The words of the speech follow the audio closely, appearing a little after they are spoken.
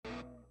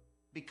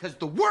Because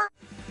the world...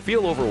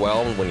 Feel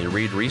overwhelmed when you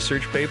read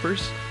research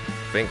papers?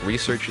 Think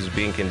research is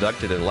being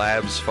conducted in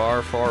labs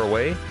far, far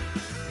away?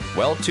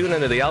 Well, tune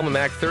into the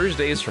Almanac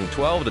Thursdays from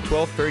 12 to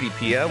 12:30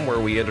 p.m. where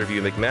we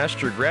interview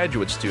McMaster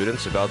graduate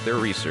students about their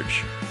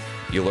research.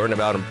 You learn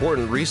about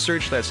important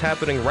research that's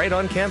happening right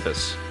on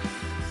campus.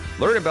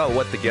 Learn about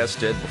what the guests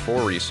did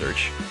before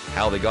research,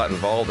 how they got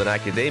involved in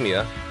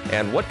academia,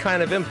 and what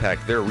kind of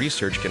impact their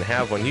research can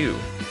have on you.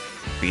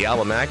 The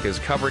Almanac is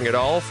covering it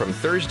all from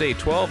Thursday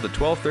 12 to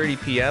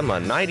 12:30 p.m.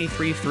 on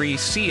 93.3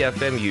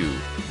 CFMU,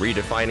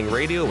 redefining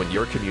radio in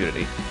your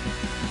community.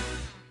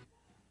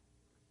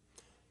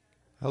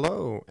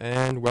 Hello,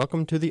 and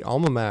welcome to the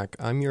Almanac.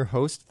 I'm your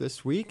host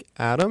this week,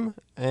 Adam,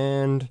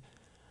 and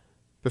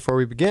before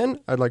we begin,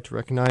 I'd like to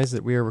recognize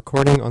that we are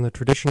recording on the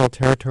traditional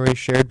territory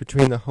shared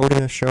between the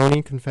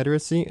Haudenosaunee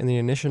Confederacy and the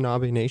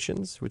Anishinaabe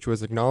Nations, which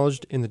was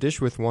acknowledged in the Dish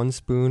with One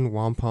Spoon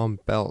Wampum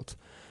Belt.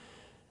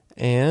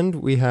 And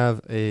we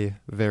have a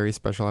very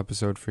special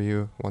episode for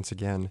you once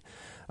again.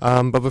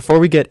 But before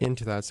we get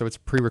into that, so it's a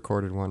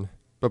pre-recorded one,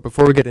 but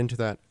before we get into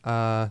that,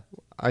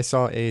 I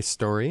saw a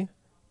story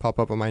pop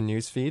up on my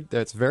newsfeed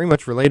that's very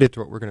much related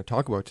to what we're going to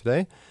talk about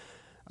today.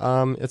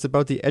 It's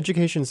about the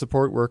education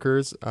support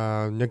workers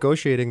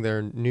negotiating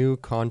their new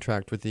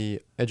contract with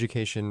the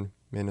education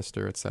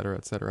minister, et cetera,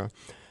 et cetera.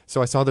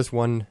 So I saw this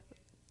one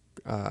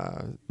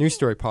news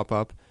story pop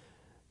up.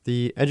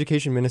 The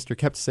education minister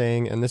kept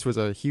saying, and this was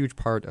a huge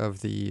part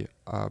of the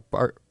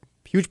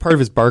huge part of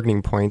his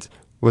bargaining point,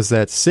 was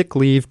that sick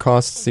leave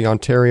costs the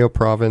Ontario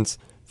province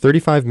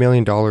 $35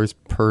 million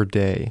per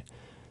day.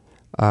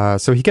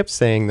 So he kept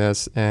saying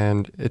this,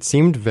 and it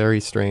seemed very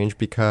strange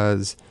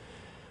because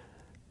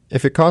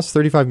if it costs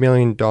 $35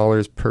 million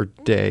per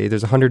day,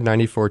 there's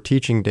 194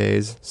 teaching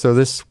days. So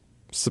this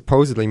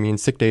supposedly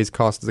means sick days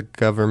cost the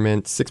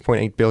government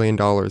 $6.8 billion,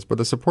 but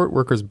the support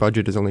workers'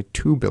 budget is only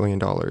 $2 billion.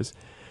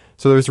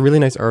 So there was a really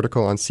nice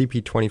article on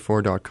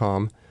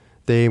cp24.com.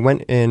 They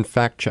went and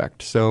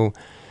fact-checked. So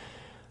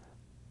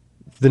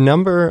the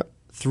number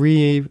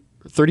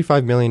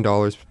 $35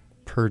 million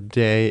per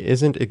day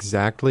isn't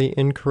exactly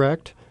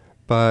incorrect,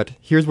 but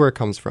here's where it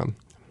comes from.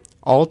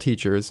 All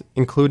teachers,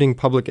 including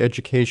public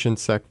education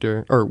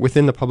sector, or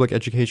within the public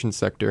education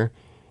sector,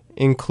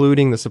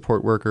 including the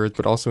support workers,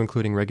 but also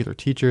including regular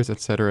teachers,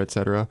 et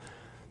cetera,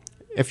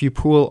 if you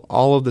pool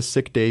all of the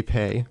sick day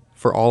pay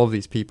for all of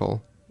these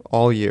people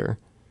all year,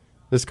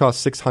 this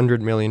costs $600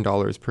 million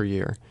per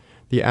year.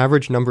 The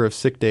average number of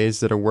sick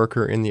days that a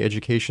worker in the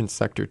education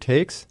sector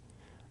takes,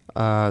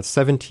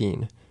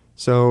 17.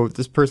 So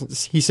this person,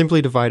 he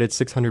simply divided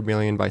 600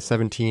 million by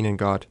 17 and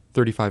got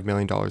 $35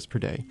 million per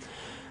day.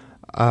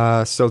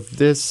 So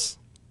this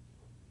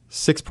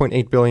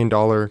 $6.8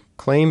 billion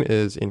claim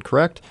is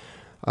incorrect.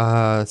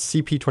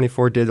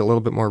 CP24 did a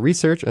little bit more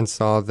research and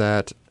saw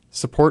that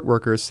support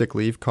workers' sick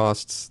leave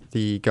costs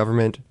the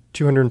government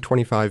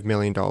 $225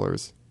 million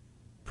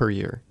per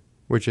year,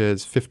 which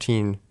is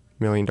 $15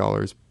 million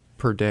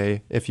per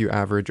day if you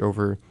average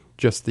over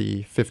just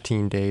the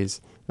 15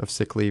 days of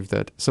sick leave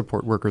that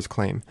support workers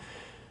claim.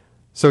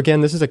 So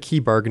again, this is a key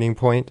bargaining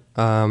point.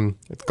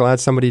 It's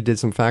glad somebody did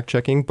some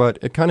fact-checking, but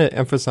it kind of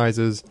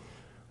emphasizes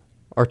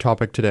our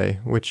topic today,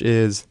 which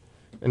is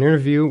an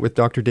interview with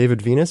Dr.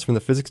 David Venus from the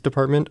physics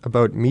department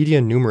about media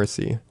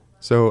numeracy.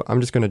 So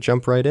I'm just going to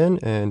jump right in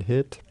and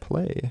hit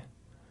play.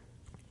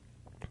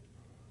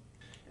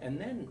 And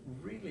then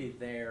really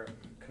they're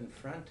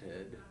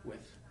confronted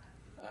with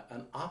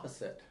an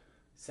opposite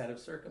set of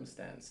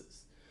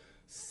circumstances.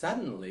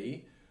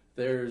 Suddenly,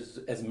 there's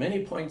as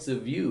many points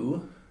of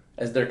view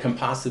as there can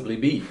possibly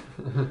be,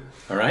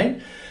 all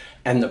right?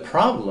 And the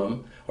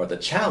problem, or the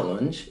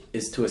challenge,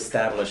 is to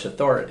establish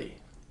authority.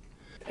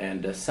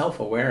 And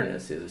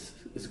self-awareness is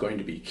going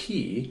to be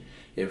key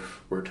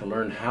if we're to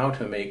learn how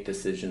to make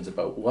decisions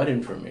about what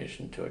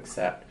information to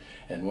accept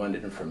and what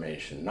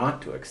information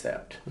not to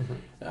accept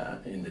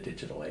in the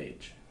digital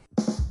age.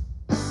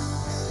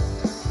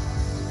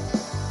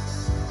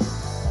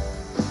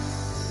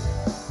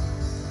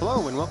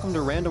 Hello and welcome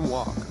to Random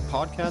Walk, a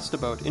podcast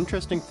about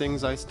interesting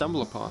things I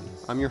stumble upon.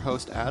 I'm your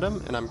host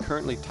Adam, and I'm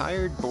currently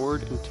tired,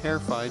 bored, and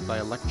terrified by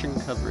election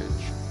coverage.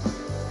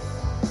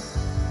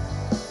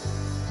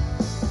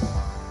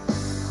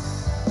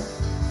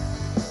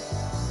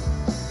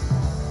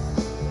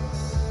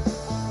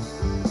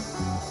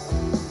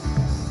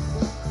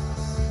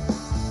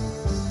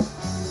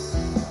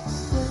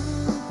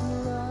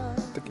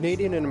 The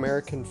Canadian and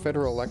American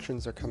federal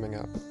elections are coming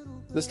up.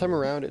 This time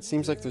around, it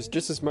seems like there's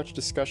just as much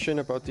discussion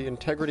about the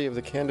integrity of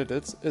the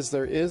candidates as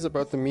there is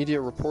about the media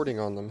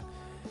reporting on them.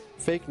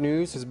 Fake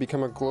news has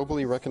become a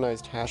globally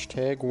recognized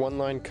hashtag,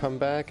 one-line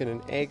comeback, and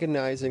an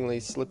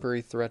agonizingly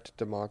slippery threat to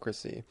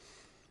democracy.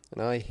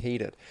 And I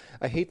hate it.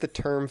 I hate the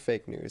term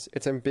fake news.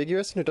 It's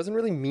ambiguous and it doesn't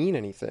really mean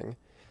anything.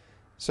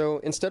 So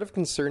instead of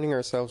concerning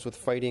ourselves with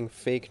fighting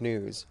fake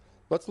news,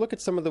 let's look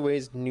at some of the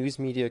ways news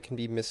media can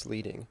be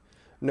misleading.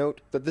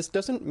 Note that this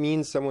doesn't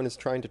mean someone is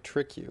trying to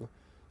trick you.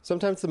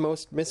 Sometimes the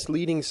most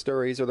misleading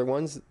stories are the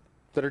ones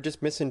that are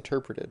just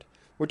misinterpreted,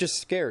 which is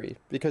scary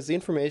because the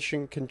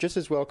information can just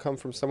as well come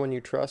from someone you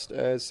trust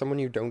as someone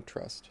you don't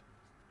trust.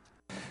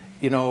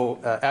 You know,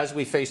 as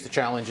we face the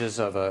challenges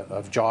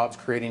of jobs,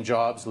 creating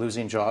jobs,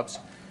 losing jobs,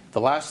 the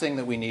last thing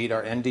that we need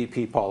are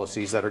NDP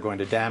policies that are going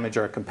to damage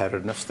our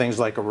competitiveness, things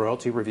like a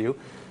royalty review,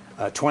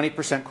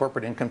 20%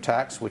 corporate income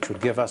tax, which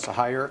would give us a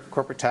higher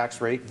corporate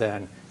tax rate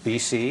than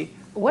BC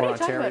What or are you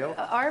talking Ontario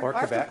about? or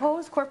Our Quebec.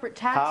 proposed corporate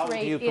tax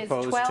rate is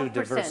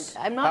 12%.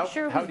 I'm not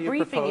sure who's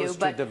briefing you,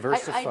 but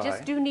I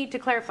just do need to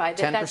clarify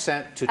that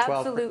 10% to 12%.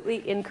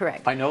 Absolutely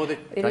incorrect. I know that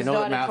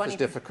math is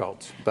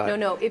difficult, but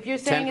no. If you're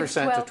saying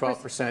 10% to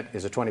 12%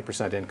 is a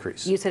 20%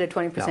 increase. You said a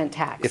 20%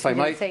 tax. If I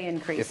might say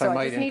increase. If so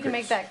I just need to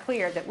make that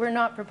clear that we're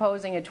not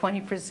proposing a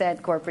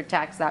 20% corporate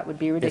tax. That would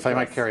be ridiculous. If I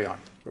might carry on.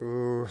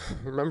 Ooh,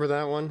 remember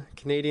that one?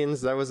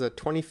 Canadians, that was a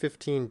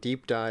 2015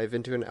 deep dive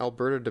into an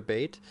Alberta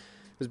debate.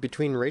 It was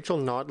between Rachel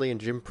Notley and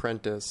Jim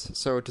Prentice.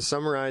 So to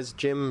summarize,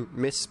 Jim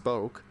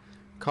misspoke,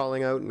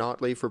 calling out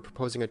Notley for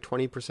proposing a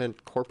 20%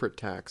 corporate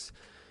tax.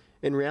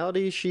 In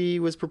reality, she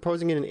was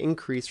proposing an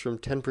increase from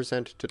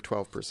 10% to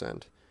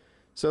 12%.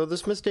 So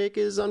this mistake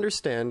is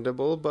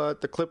understandable,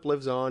 but the clip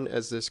lives on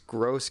as this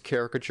gross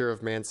caricature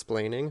of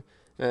mansplaining.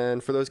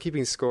 And for those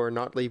keeping score,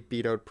 Notley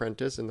beat out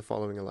Prentice in the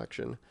following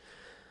election.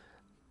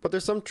 But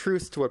there's some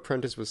truth to what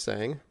Prentice was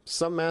saying.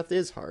 Some math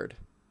is hard,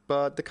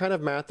 but the kind of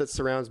math that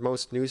surrounds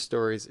most news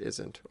stories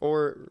isn't,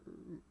 or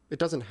it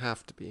doesn't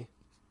have to be.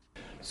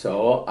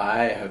 So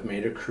I have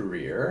made a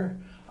career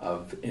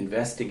of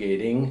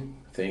investigating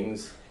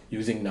things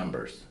using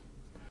numbers.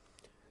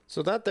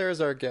 So that there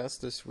is our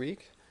guest this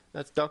week.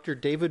 That's Dr.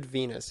 David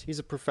Venus. He's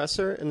a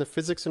professor in the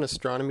Physics and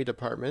Astronomy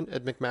Department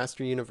at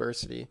McMaster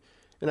University,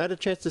 and I had a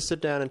chance to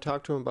sit down and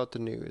talk to him about the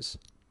news.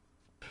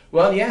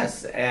 Well,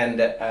 yes, and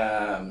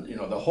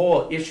the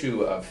whole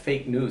issue of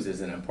fake news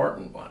is an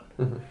important one.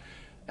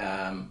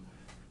 Mm-hmm.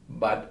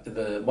 But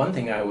the one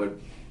thing I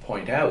would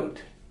point out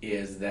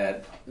is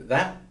that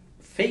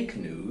fake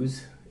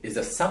news is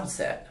a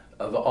subset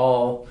of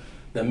all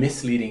the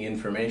misleading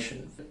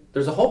information.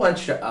 There's a whole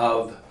bunch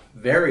of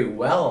very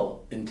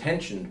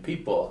well-intentioned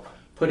people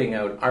putting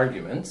out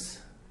arguments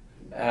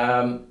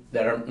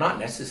that are not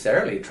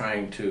necessarily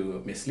trying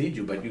to mislead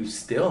you, but you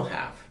still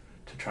have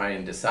to try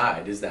and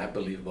decide, is that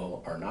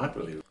believable or not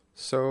believable?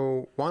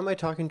 So why am I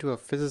talking to a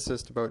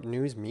physicist about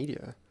news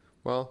media?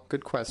 Well,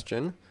 good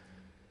question.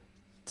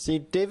 See,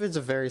 David's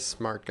a very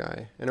smart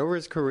guy, and over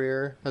his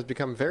career has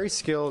become very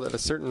skilled at a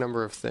certain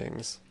number of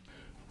things.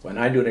 When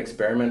I do an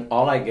experiment,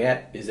 all I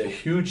get is a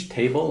huge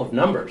table of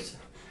numbers.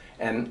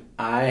 And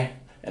I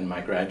and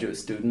my graduate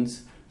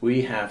students,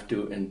 we have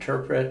to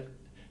interpret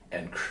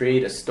and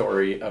create a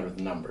story out of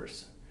the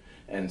numbers.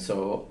 And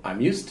so I'm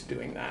used to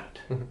doing that.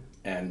 Mm-hmm.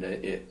 And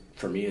it,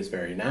 for me, is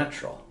very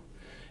natural.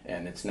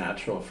 And it's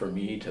natural for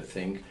me to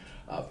think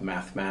of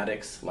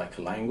mathematics like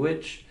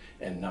language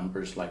and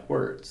numbers like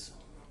words.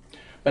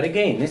 But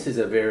again, this is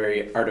a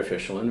very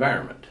artificial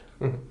environment.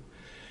 Mm-hmm.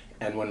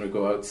 And when we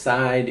go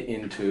outside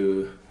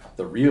into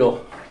the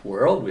real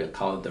world, we'll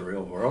call it the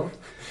real world,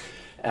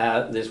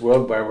 this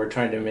world where we're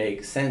trying to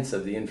make sense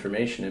of the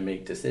information and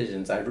make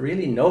decisions, I've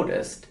really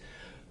noticed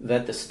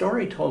that the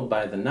story told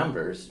by the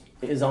numbers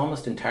is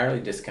almost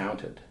entirely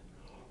discounted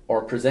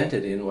or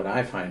presented in what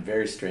I find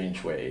very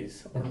strange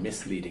ways or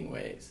misleading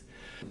ways.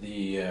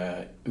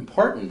 The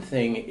important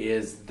thing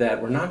is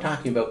that we're not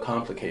talking about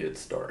complicated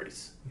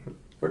stories.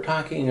 We're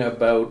talking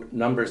about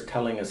numbers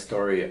telling a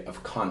story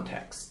of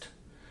context.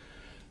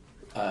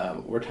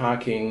 We're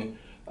talking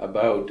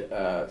about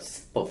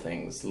simple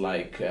things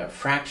like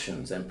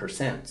fractions and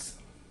percents.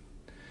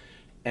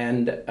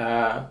 And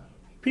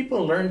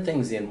people learn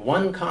things in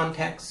one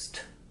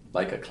context,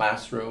 like a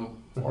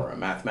classroom or a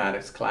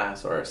mathematics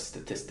class or a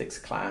statistics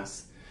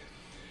class.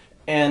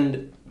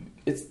 And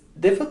it's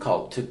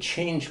difficult to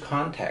change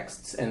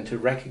contexts and to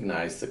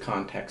recognize the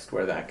context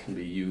where that can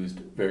be used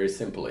very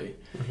simply.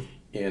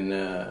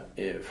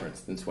 Mm-hmm. For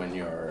instance, when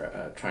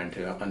you're trying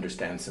to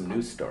understand some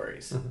news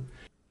stories. Mm-hmm.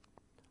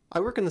 I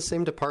work in the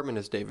same department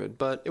as David,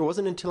 but it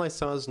wasn't until I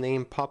saw his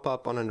name pop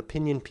up on an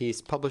opinion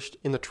piece published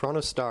in the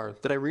Toronto Star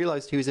that I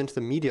realized he was into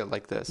the media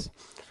like this.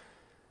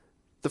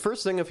 The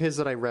first thing of his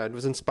that I read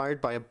was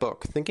inspired by a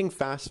book, Thinking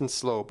Fast and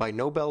Slow, by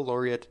Nobel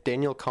laureate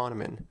Daniel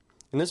Kahneman.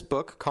 In this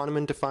book,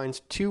 Kahneman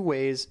defines two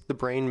ways the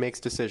brain makes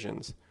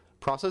decisions.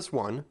 Process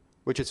 1,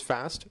 which is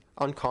fast,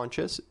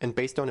 unconscious, and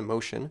based on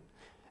emotion,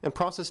 and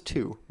Process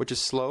 2, which is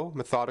slow,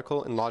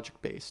 methodical, and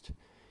logic-based.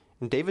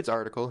 In David's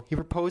article, he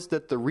proposed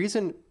that the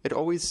reason it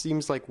always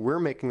seems like we're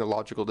making the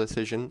logical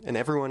decision and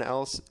everyone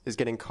else is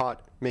getting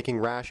caught making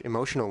rash,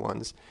 emotional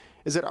ones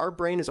is that our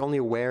brain is only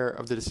aware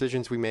of the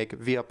decisions we make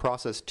via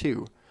Process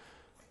 2.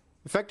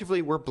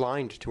 Effectively, we're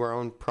blind to our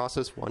own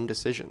Process 1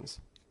 decisions.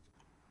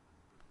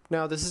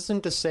 Now, this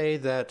isn't to say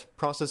that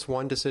Process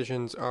 1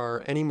 decisions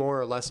are any more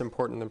or less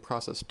important than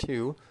Process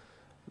 2.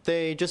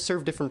 They just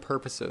serve different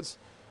purposes.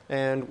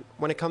 And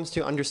when it comes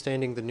to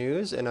understanding the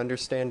news and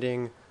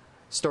understanding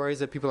stories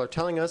that people are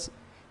telling us,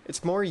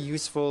 it's more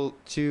useful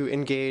to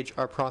engage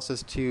our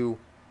Process 2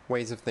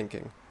 ways of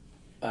thinking.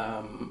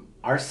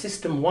 Our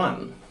System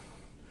 1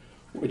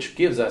 which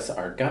gives us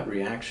our gut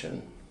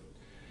reaction,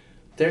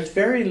 there's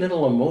very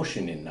little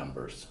emotion in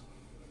numbers.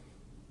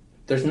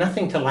 There's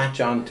nothing to latch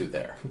onto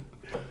there.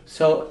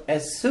 So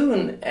as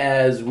soon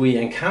as we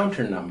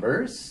encounter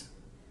numbers,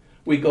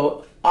 we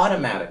go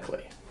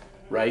automatically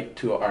right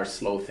to our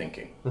slow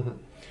thinking. Mm-hmm.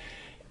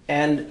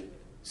 And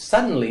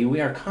suddenly we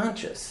are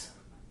conscious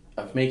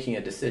of making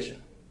a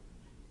decision.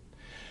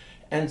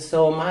 And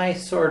so my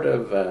sort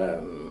of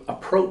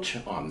approach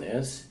on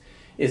this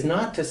is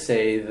not to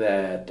say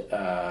that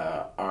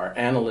our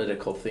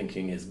analytical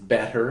thinking is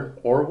better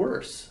or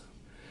worse.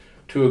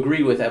 To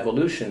agree with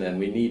evolution, and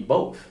we need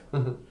both.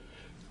 Mm-hmm.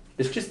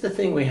 It's just the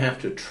thing we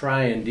have to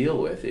try and deal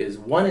with is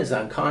one is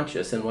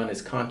unconscious and one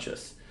is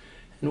conscious.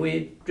 And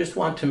we just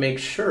want to make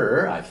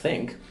sure, I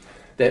think,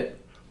 that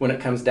when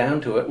it comes down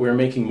to it, we're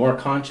making more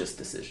conscious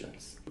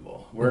decisions.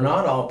 We're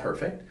not all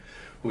perfect.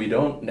 We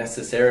don't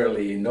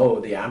necessarily know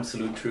the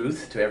absolute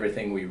truth to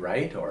everything we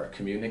write or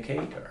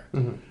communicate, or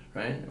mm-hmm.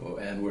 right?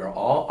 And we're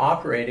all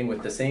operating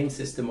with the same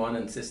system 1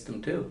 and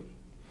system 2,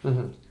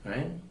 mm-hmm.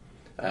 right?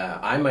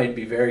 I might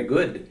be very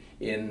good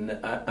in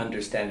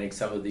understanding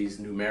some of these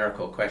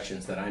numerical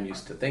questions that I'm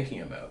used to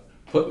thinking about.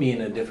 Put me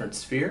in a different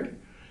sphere,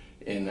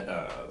 in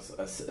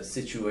a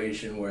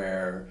situation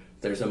where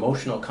there's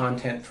emotional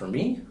content for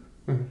me,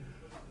 mm-hmm.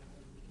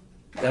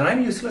 then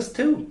I'm useless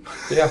too.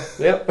 Yeah,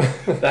 yeah.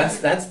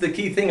 That's the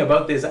key thing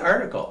about this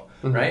article,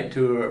 mm-hmm. right?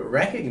 To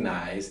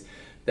recognize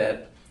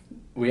that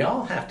we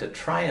all have to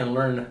try and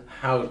learn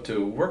how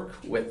to work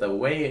with the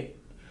way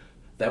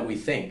that we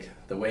think,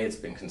 the way it's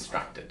been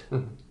constructed,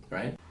 mm-hmm.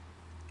 right?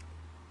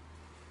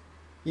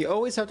 You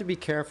always have to be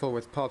careful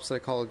with pop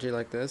psychology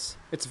like this.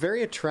 It's a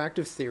very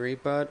attractive theory,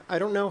 but I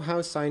don't know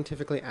how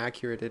scientifically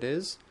accurate it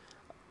is.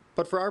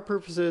 But for our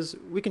purposes,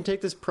 we can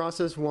take this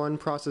process 1,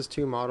 process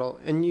 2 model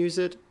and use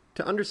it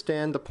to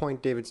understand the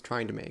point David's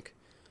trying to make.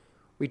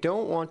 We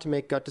don't want to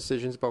make gut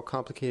decisions about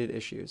complicated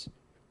issues.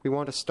 We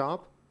want to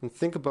stop and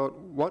think about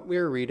what we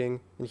are reading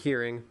and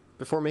hearing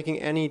before making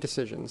any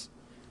decisions.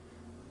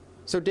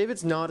 So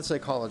David's not a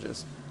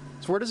psychologist.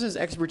 So where does his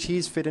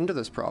expertise fit into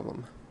this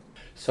problem?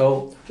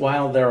 So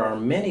while there are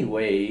many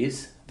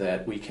ways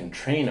that we can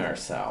train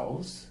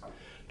ourselves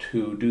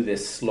to do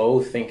this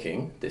slow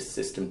thinking, this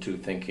system 2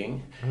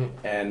 thinking,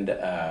 mm-hmm. and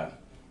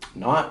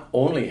not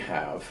only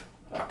have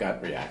a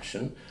gut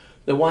reaction,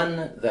 the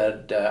one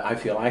that I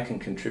feel I can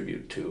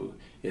contribute to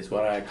is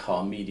what I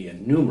call media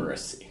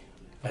numeracy,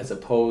 as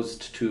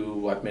opposed to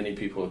what many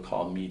people would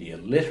call media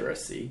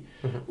literacy,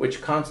 mm-hmm.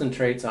 which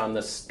concentrates on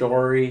the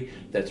story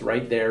that's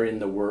right there in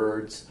the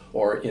words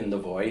or in the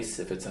voice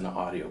if it's an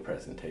audio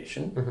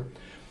presentation.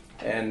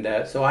 Mm-hmm.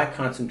 And so I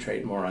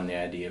concentrate more on the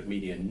idea of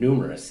media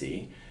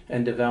numeracy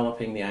and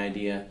developing the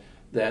idea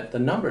that the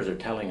numbers are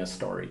telling a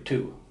story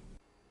too.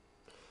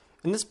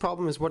 And this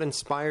problem is what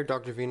inspired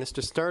Dr. Venus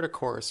to start a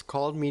course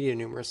called Media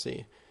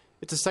Numeracy.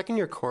 It's a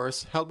second-year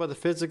course held by the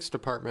physics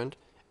department,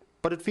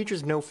 but it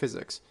features no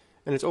physics,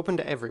 and it's open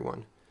to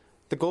everyone.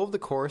 The goal of the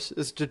course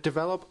is to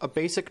develop a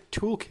basic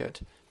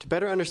toolkit to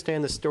better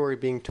understand the story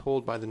being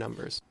told by the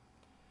numbers.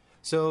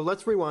 So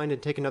let's rewind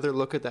and take another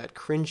look at that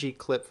cringy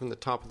clip from the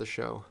top of the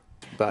show.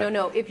 But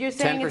no, if you're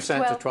saying 10% it's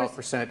 12%, to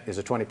 12% is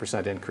a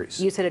 20%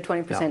 increase. You said a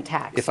 20%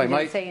 tax. If I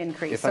might say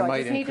increase. If I might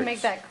I just need to make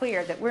that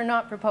clear that we're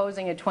not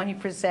proposing a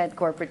 20%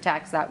 corporate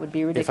tax. That would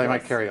be ridiculous. If I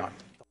might carry on.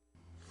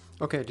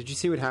 Okay, did you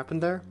see what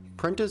happened there?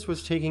 Prentice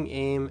was taking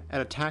aim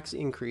at a tax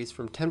increase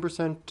from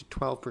 10% to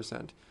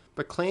 12%,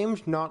 but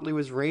claimed Notley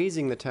was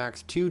raising the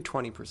tax to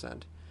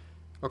 20%.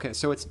 Okay,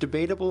 so it's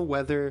debatable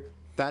whether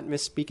that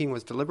misspeaking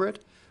was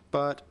deliberate,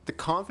 but the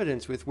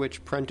confidence with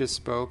which Prentice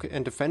spoke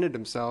and defended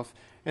himself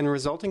and the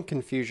resulting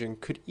confusion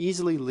could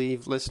easily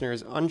leave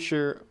listeners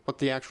unsure what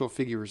the actual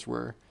figures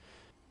were.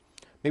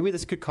 Maybe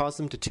this could cause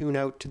them to tune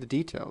out to the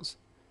details.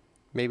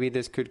 Maybe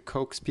this could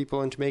coax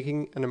people into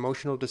making an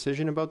emotional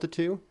decision about the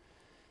two.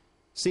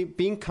 See,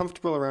 being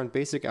comfortable around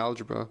basic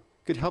algebra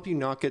could help you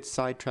not get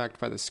sidetracked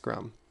by the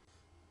scrum.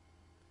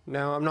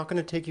 Now, I'm not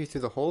going to take you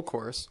through the whole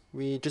course.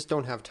 We just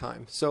don't have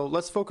time. So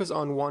let's focus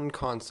on one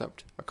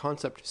concept, a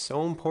concept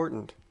so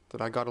important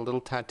that I got a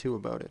little tattoo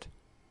about it.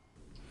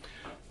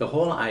 The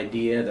whole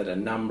idea that a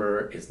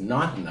number is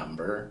not a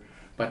number,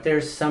 but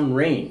there's some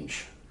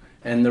range.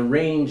 And the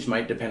range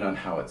might depend on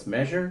how it's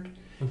measured.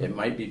 Mm-hmm. It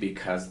might be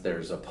because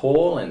there's a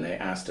poll and they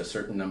asked a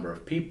certain number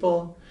of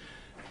people.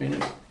 I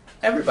mean,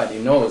 everybody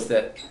knows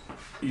that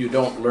you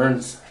don't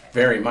learn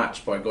very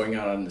much by going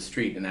out on the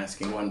street and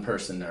asking one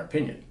person their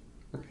opinion.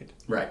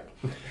 Right.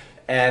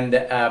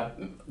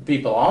 And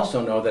people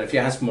also know that if you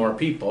ask more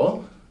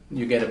people,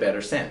 you get a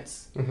better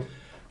sense. Mm-hmm.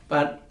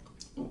 But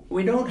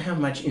we don't have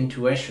much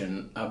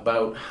intuition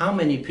about how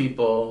many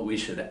people we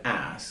should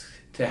ask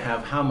to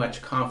have how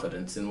much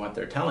confidence in what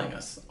they're telling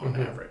us on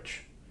mm-hmm.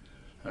 average.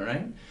 All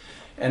right?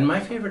 And my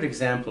favorite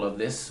example of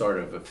this sort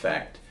of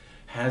effect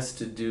has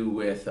to do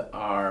with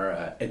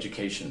our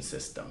education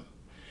system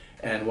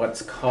and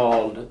what's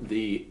called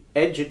the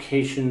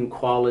Education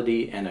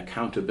Quality and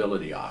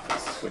Accountability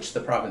Office, which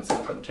the province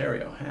of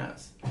Ontario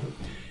has.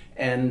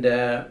 And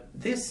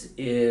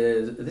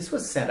this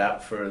was set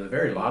up for the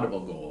very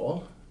laudable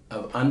goal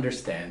of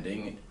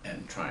understanding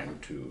and trying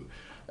to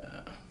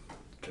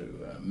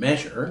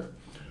measure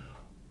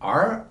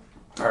our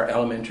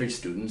elementary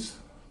students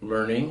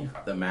learning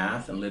the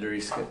math and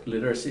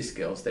literacy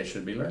skills they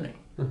should be learning.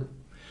 Mm-hmm.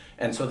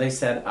 And so they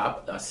set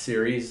up a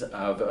series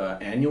of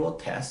annual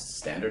tests,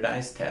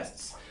 standardized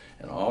tests,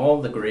 and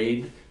all the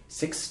grade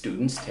 6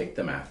 students take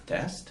the math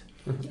test,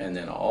 mm-hmm. and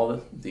then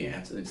all the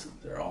answers,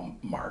 they're all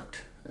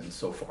marked and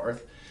so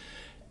forth.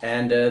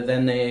 And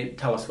then they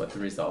tell us what the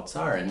results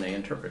are and they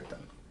interpret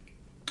them.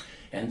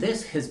 And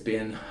this has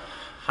been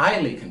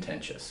highly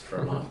contentious for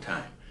a long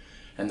time.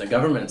 And the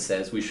government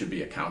says we should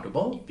be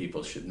accountable,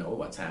 people should know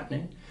what's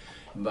happening.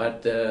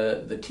 But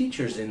the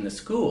teachers in the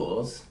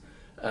schools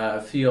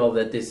feel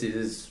that this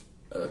is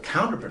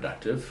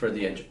counterproductive for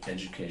the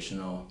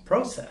educational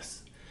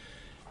process,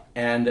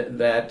 and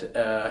that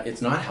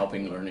it's not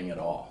helping learning at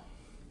all.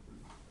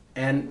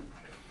 And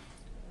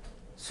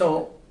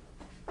so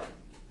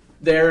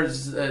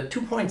there's 2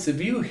 points of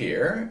view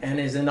here, and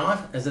as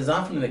is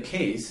often the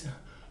case,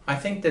 I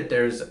think that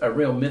there's a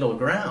real middle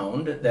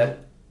ground that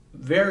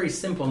very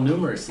simple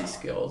numeracy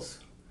skills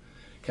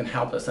can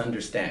help us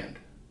understand.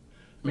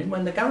 I mean,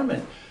 when the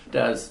government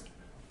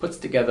puts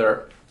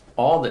together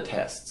all the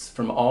tests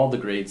from all the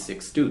grade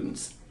 6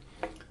 students,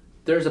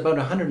 there's about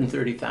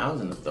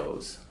 130,000 of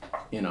those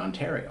in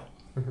Ontario.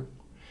 Mm-hmm.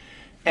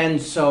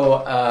 And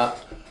so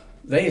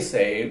they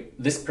say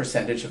this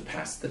percentage have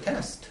passed the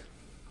test.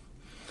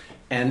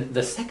 And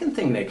the second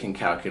thing they can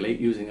calculate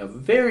using a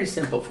very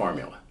simple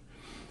formula.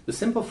 The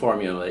simple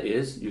formula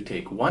is you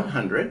take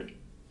 100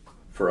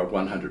 for a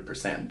 100%,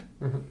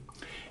 mm-hmm.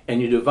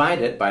 and you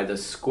divide it by the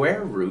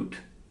square root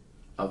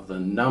of the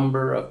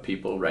number of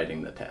people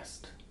writing the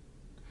test.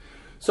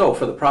 So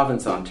for the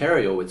province of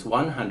Ontario, it's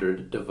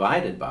 100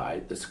 divided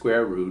by the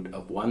square root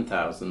of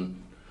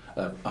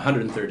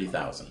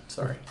 130,000,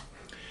 sorry.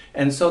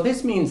 And so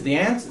this means the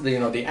answer,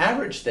 the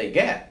average they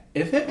get,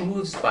 if it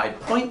moves by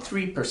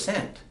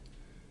 0.3%,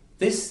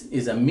 this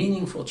is a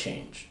meaningful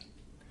change.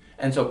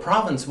 And so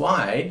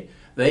province-wide,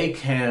 they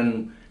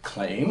can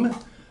claim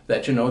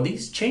that,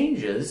 these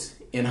changes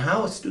in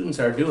how students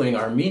are doing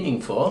are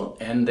meaningful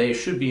and they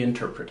should be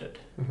interpreted.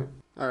 Mm-hmm.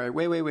 All right,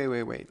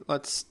 wait.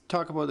 Let's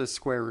talk about this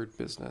square root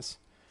business.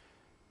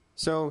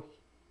 So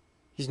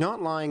he's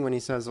not lying when he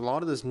says a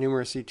lot of this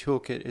numeracy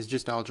toolkit is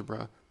just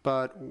algebra,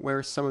 but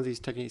where some of these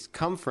techniques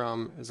come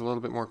from is a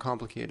little bit more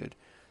complicated.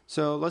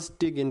 So let's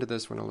dig into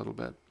this one a little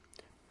bit.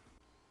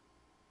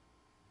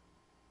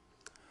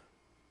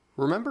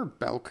 Remember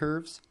bell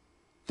curves?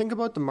 Think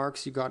about the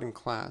marks you got in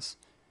class.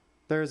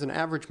 There's an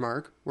average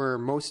mark, where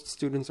most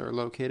students are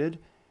located,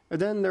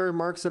 and then there are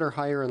marks that are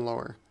higher and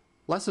lower.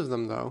 Less of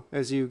them, though,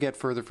 as you get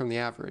further from the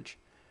average.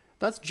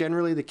 That's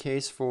generally the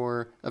case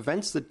for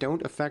events that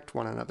don't affect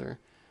one another.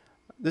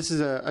 This is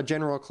a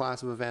general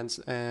class of events,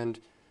 and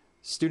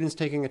students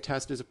taking a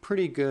test is a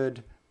pretty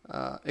good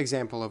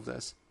example of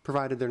this,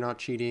 provided they're not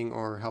cheating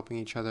or helping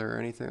each other or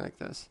anything like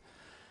this.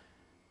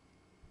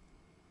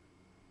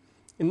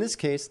 In this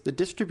case, the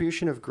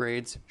distribution of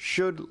grades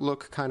should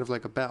look kind of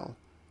like a bell.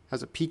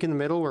 Has a peak in the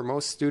middle where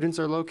most students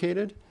are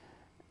located,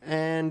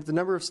 and the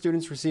number of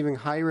students receiving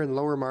higher and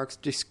lower marks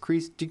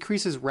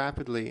decreases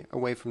rapidly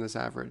away from this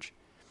average.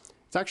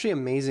 It's actually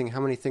amazing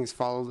how many things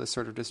follow this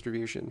sort of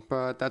distribution,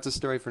 but that's a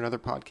story for another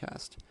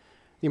podcast.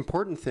 The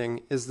important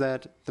thing is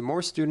that the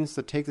more students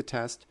that take the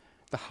test,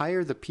 the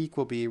higher the peak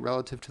will be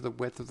relative to the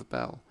width of the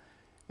bell,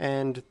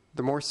 and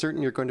the more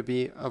certain you're going to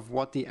be of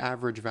what the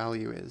average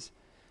value is.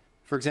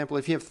 For example,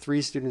 if you have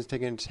 3 students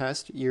taking a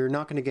test, you're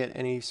not going to get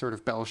any sort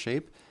of bell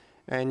shape,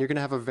 and you're going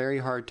to have a very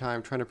hard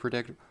time trying to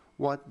predict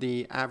what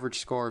the average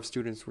score of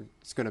students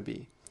is going to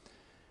be.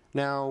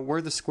 Now,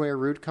 where the square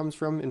root comes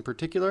from in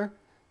particular,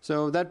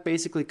 so that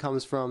basically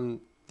comes from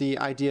the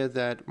idea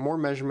that more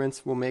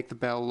measurements will make the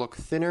bell look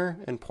thinner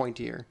and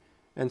pointier.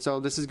 And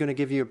so this is going to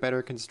give you a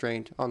better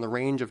constraint on the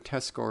range of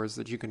test scores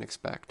that you can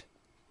expect.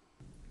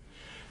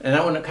 And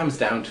now when it comes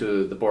down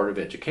to the Board of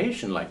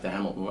Education, like the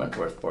Hamilton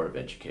Wentworth Board of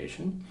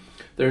Education,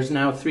 there's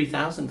now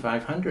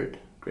 3,500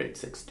 grade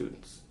 6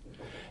 students.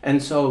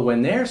 And so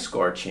when their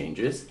score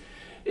changes,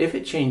 if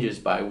it changes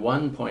by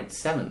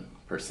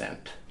 1.7%,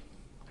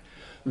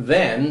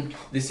 then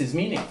this is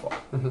meaningful.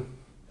 Mm-hmm.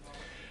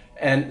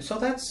 And so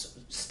that's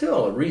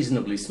still a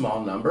reasonably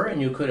small number,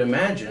 and you could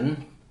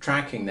imagine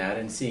tracking that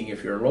and seeing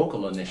if your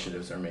local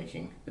initiatives are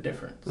making a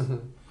difference. Mm-hmm.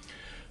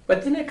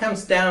 But then it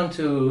comes down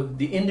to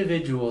the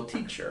individual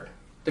teacher,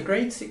 the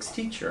grade 6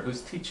 teacher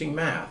who's teaching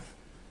math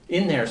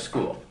in their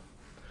school.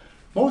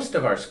 Most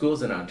of our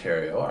schools in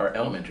Ontario, our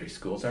elementary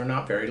schools, are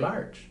not very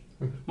large.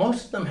 Mm-hmm.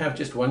 Most of them have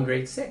just one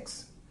grade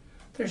 6.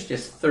 There's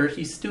just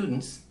 30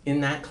 students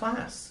in that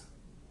class.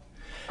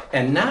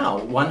 And now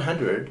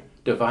 100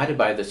 divided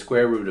by the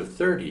square root of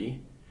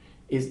 30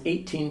 is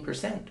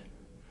 18%.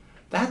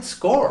 That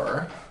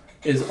score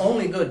is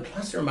only good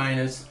plus or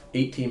minus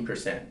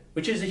 18%,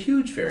 which is a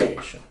huge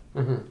variation.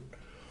 Mm-hmm.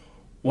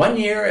 One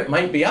year it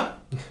might be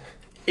up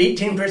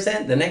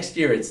 18%, the next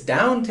year it's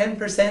down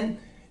 10%.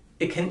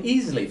 It can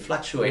easily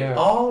fluctuate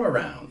all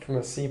around. From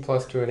a C+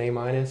 to an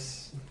A-,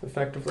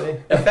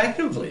 effectively.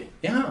 Effectively,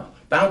 yeah.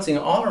 Bouncing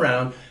all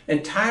around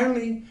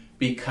entirely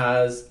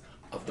because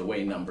of the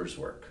way numbers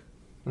work,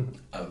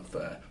 of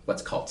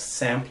what's called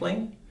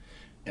sampling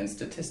and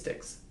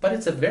statistics. But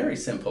it's a very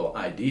simple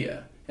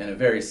idea and a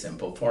very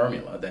simple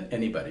formula that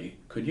anybody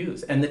could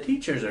use. And the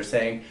teachers are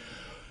saying,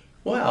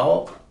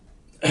 well,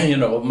 you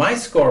know, my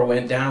score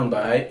went down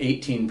by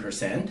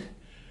 18%,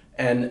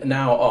 and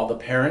now all the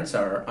parents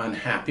are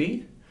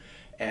unhappy,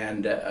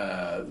 and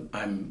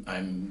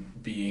I'm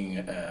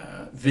being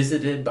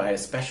visited by a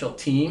special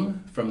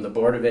team from the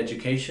Board of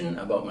Education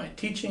about my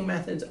teaching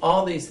methods.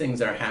 All these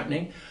things are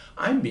happening.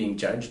 I'm being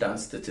judged on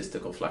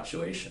statistical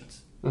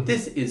fluctuations.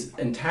 This is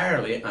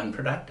entirely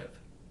unproductive.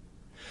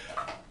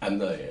 And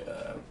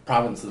the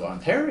province of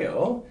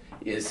Ontario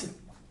is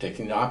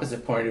taking the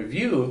opposite point of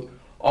view.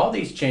 All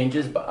these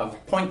changes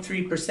of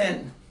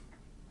 0.3%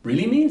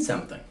 really mean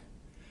something.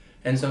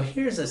 And so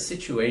here's a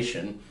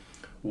situation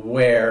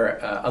where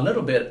a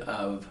little bit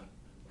of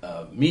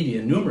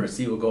media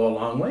numeracy will go a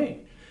long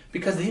way.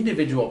 Because the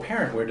individual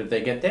parent, where did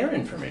they get their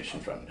information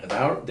from?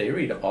 They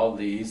read all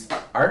these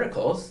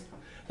articles.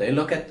 They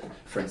look at,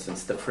 for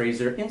instance, the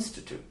Fraser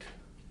Institute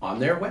on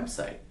their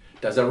website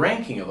does a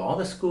ranking of all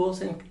the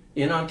schools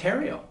in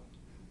Ontario.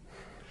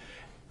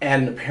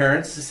 And the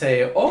parents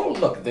say, oh,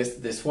 look,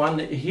 this one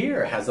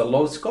here has a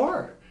low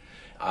score.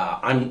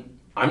 I'm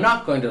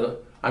going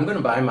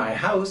to buy my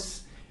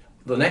house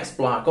the next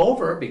block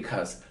over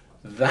because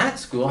that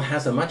school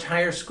has a much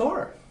higher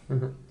score.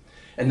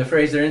 And the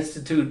Fraser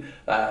Institute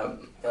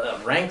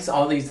ranks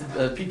all these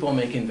people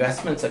make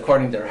investments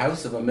according to their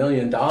house of $1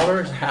 million,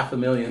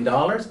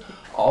 $500,000,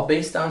 all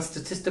based on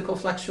statistical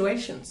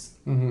fluctuations.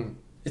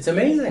 It's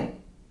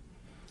amazing.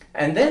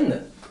 And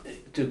then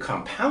to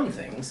compound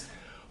things,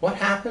 what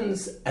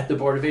happens at the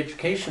Board of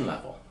Education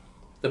level?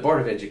 The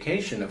Board of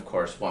Education, of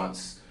course,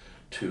 wants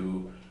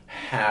to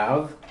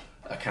have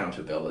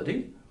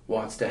accountability,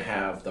 wants to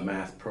have the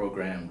math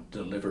program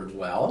delivered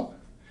well,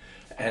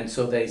 and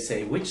so they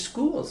say, which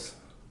schools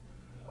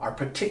are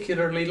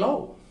particularly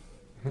low?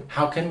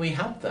 How can we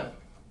help them?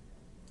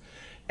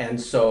 And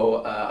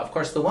so, of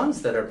course, the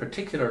ones that are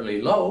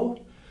particularly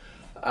low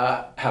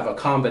have a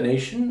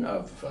combination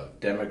of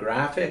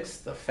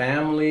demographics, the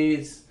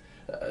families,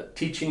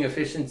 teaching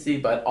efficiency,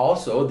 but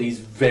also these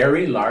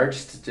very large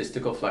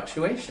statistical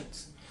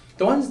fluctuations.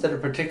 The ones that are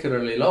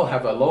particularly low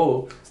have a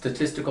low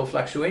statistical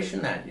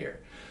fluctuation that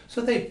year.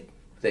 So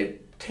they've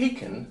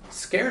taken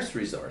scarce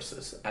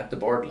resources at the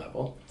board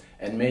level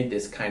and made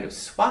this kind of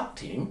SWAT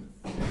team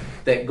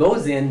that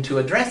goes in to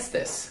address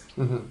this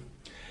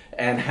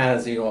and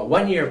has, you know, a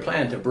one-year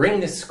plan to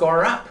bring this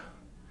score up.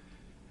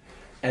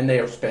 And they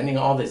are spending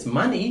all this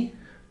money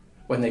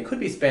when they could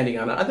be spending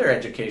on other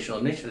educational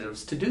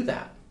initiatives to do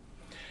that.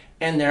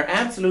 And they're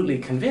absolutely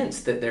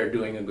convinced that they're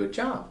doing a good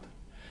job.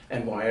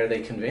 And why are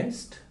they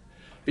convinced?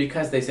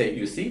 Because they say,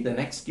 you see, the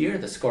next year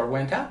the score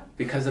went up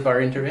because of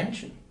our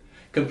intervention.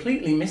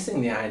 Completely missing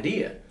the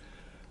idea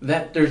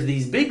that there's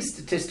these big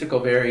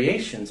statistical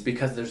variations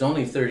because there's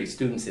only 30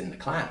 students in the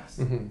class.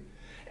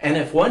 And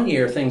if one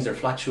year things are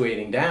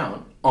fluctuating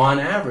down, on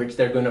average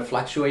they're going to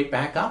fluctuate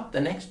back up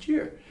the next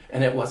year.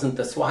 And it wasn't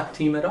the SWAT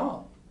team at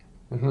all.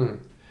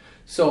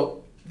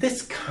 So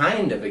this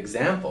kind of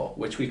example,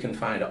 which we can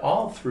find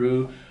all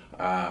through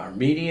our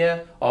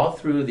media, all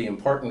through the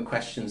important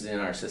questions in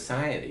our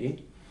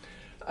society,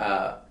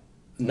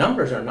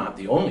 numbers are not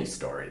the only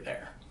story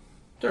there.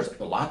 There's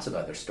lots of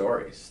other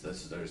stories.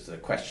 There's the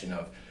question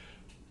of,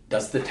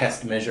 does the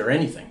test measure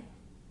anything?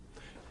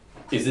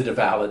 Is it a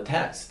valid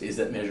test? Is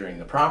it measuring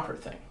the proper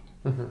thing?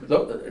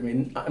 I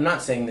mean, I'm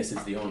not saying this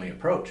is the only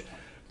approach,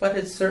 but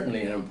it's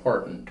certainly an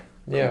important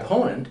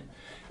component,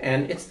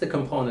 and it's the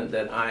component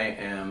that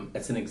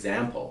it's an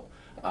example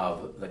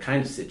of the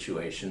kind of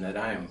situation that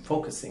I am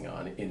focusing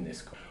on in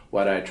this course.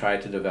 What I try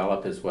to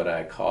develop is what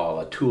I call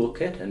a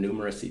toolkit, a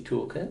numeracy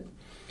toolkit,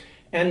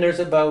 and there's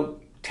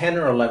about 10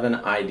 or 11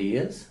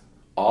 ideas,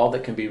 all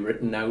that can be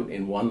written out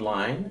in one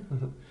line.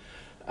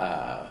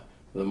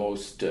 The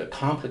most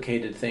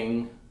complicated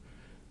thing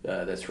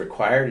that's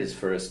required is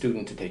for a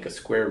student to take a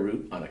square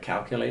root on a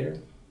calculator.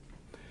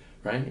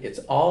 Right? It's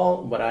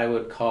all what I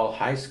would call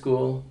high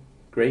school,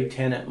 grade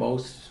 10 at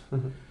most,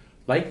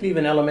 likely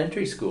even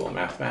elementary school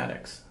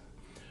mathematics.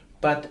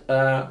 But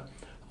a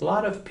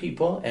lot of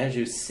people, as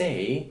you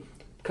say,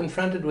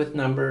 confronted with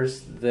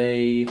numbers,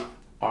 they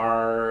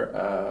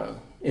are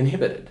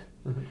inhibited.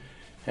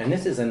 And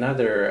this is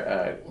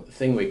another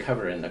thing we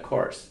cover in the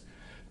course,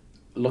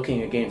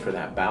 looking again for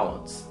that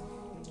balance.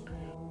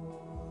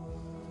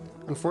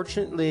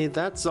 Unfortunately,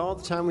 that's all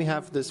the time we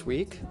have for this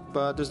week,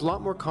 but there's a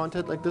lot more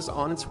content like this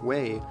on its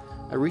way.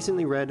 I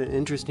recently read an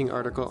interesting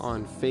article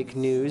on fake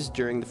news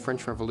during the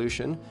French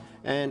Revolution,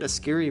 and a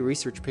scary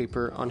research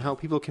paper on how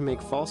people can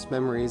make false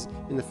memories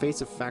in the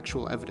face of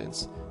factual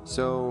evidence.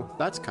 So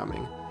that's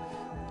coming.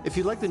 If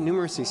you like the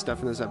numeracy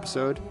stuff in this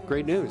episode,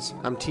 great news.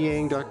 I'm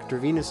TAing Dr.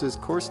 Venus's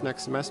course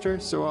next semester,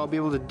 so I'll be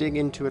able to dig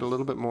into it a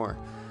little bit more.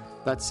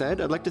 That said,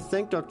 I'd like to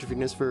thank Dr.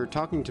 Venus for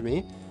talking to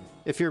me.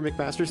 If you're a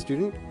McMaster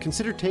student,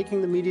 consider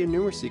taking the Media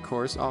Numeracy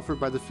course offered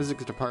by the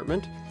Physics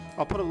Department.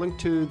 I'll put a link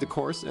to the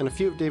course and a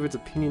few of David's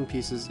opinion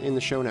pieces in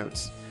the show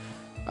notes.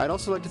 I'd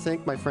also like to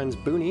thank my friends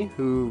Booney,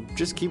 who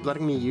just keep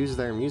letting me use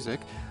their music.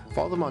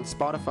 Follow them on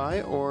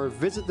Spotify or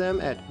visit them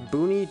at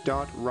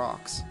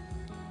booney.rocks.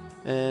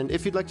 And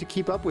if you'd like to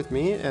keep up with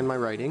me and my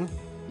writing,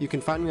 you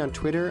can find me on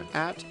Twitter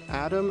at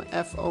Adam,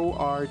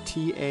 Fortais.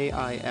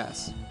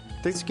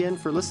 Thanks again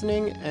for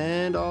listening,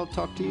 and I'll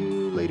talk to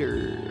you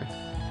later.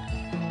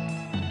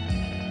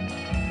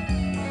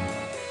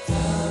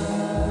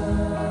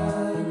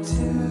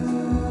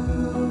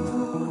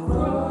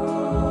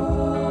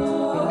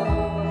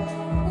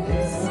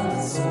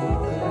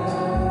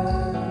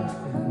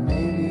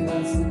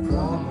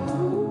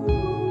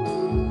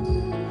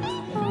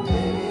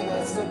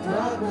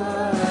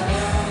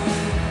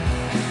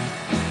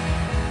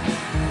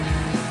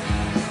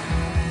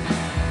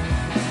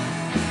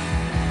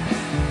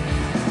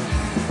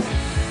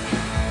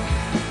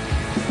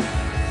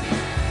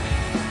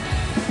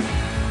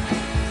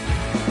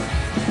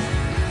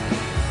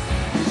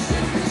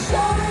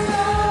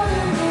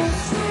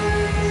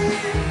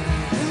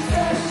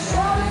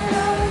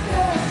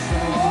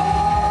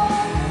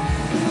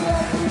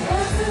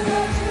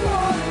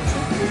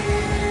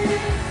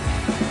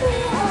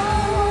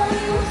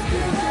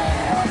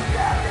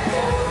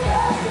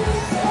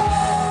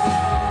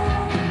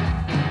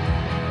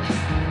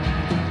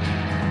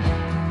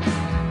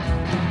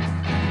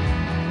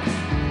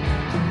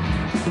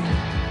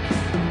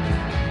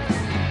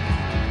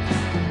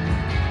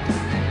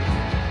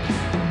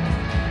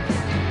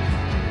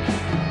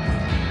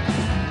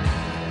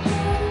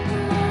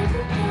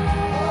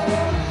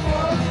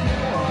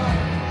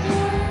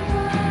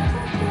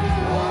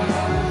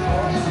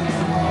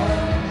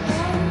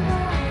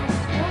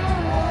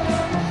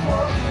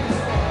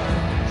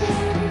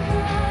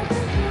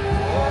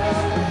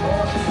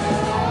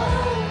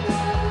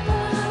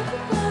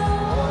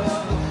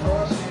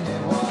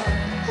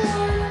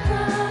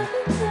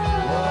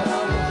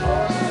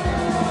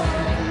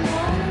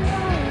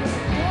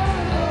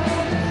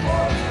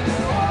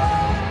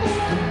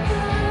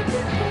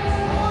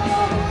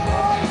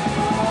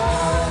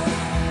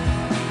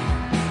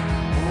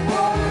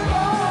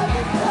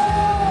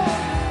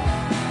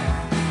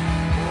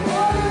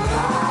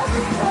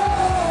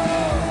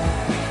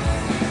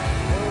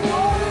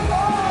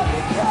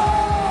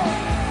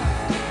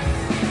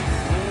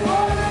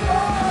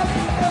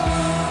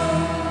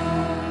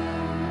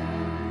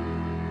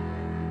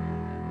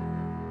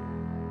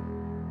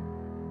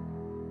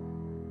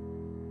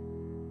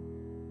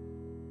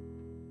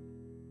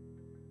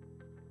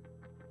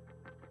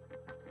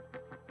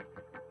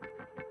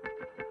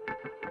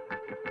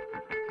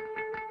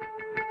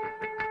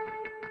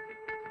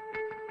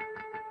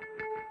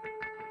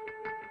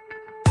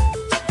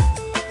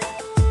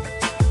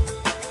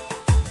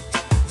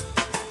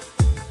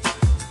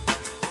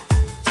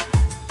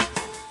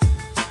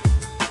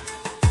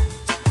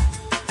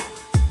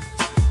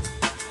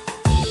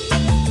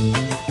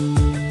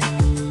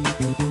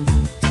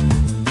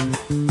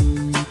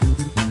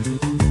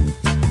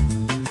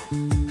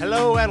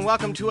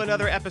 Welcome to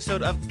another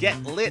episode of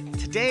Get Lit.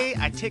 Today,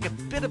 I take a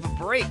bit of a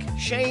break.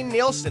 Shane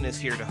Nielsen is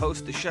here to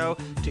host the show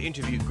to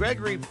interview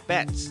Gregory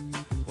Betts,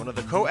 one of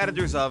the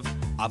co-editors of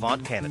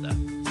Avant Canada.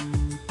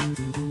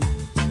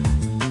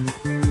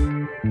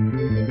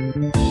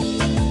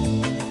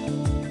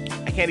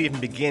 I can't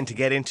even begin to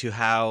get into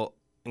how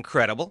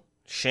incredible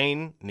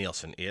Shane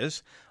Nielsen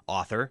is.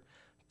 Author,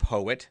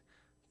 poet,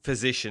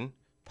 physician,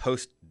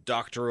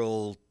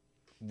 postdoctoral,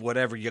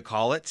 whatever you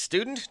call it.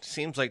 Student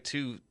seems like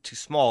too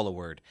small a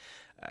word.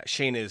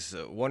 Shane is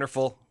a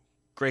wonderful,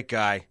 great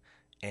guy,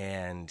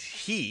 and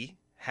he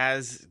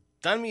has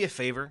done me a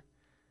favor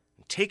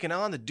and taken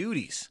on the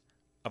duties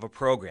of a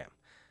program.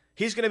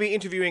 He's going to be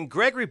interviewing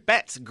Gregory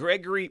Betts.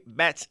 Gregory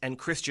Betts and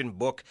Christian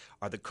Book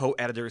are the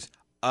co-editors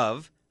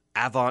of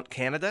Avant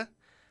Canada.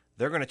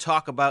 They're going to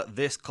talk about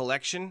this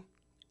collection.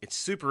 It's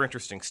super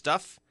interesting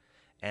stuff,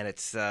 and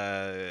it's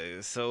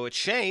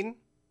Shane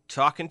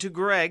talking to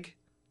Greg.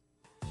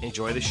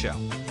 Enjoy the show.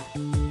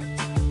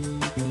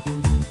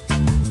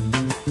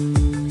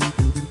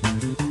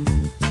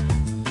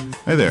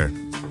 Hi there.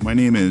 My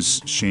name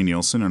is Shane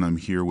Nielsen, and I'm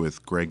here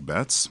with Greg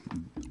Betts,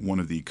 one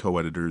of the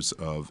co-editors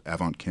of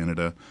Avant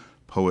Canada,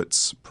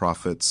 Poets,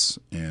 Prophets,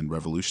 and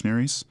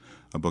Revolutionaries,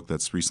 a book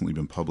that's recently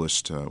been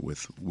published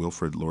with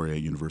Wilfrid Laurier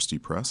University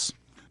Press.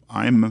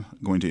 I'm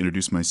going to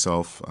introduce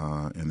myself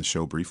in the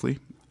show briefly.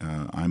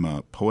 I'm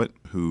a poet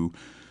who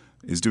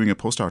is doing a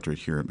postdoctorate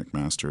here at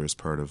McMaster as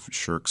part of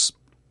Shirk's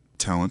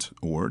Talent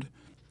Award,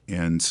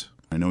 and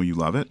I know you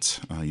love it.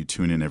 You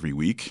tune in every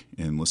week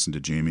and listen to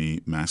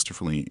Jamie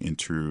masterfully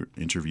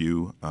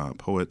interview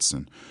poets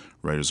and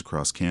writers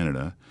across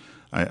Canada.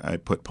 I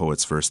put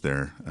poets first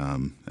there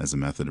as a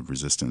method of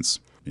resistance.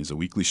 It's a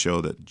weekly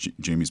show that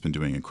Jamie's been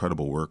doing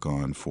incredible work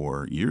on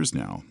for years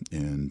now,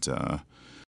 and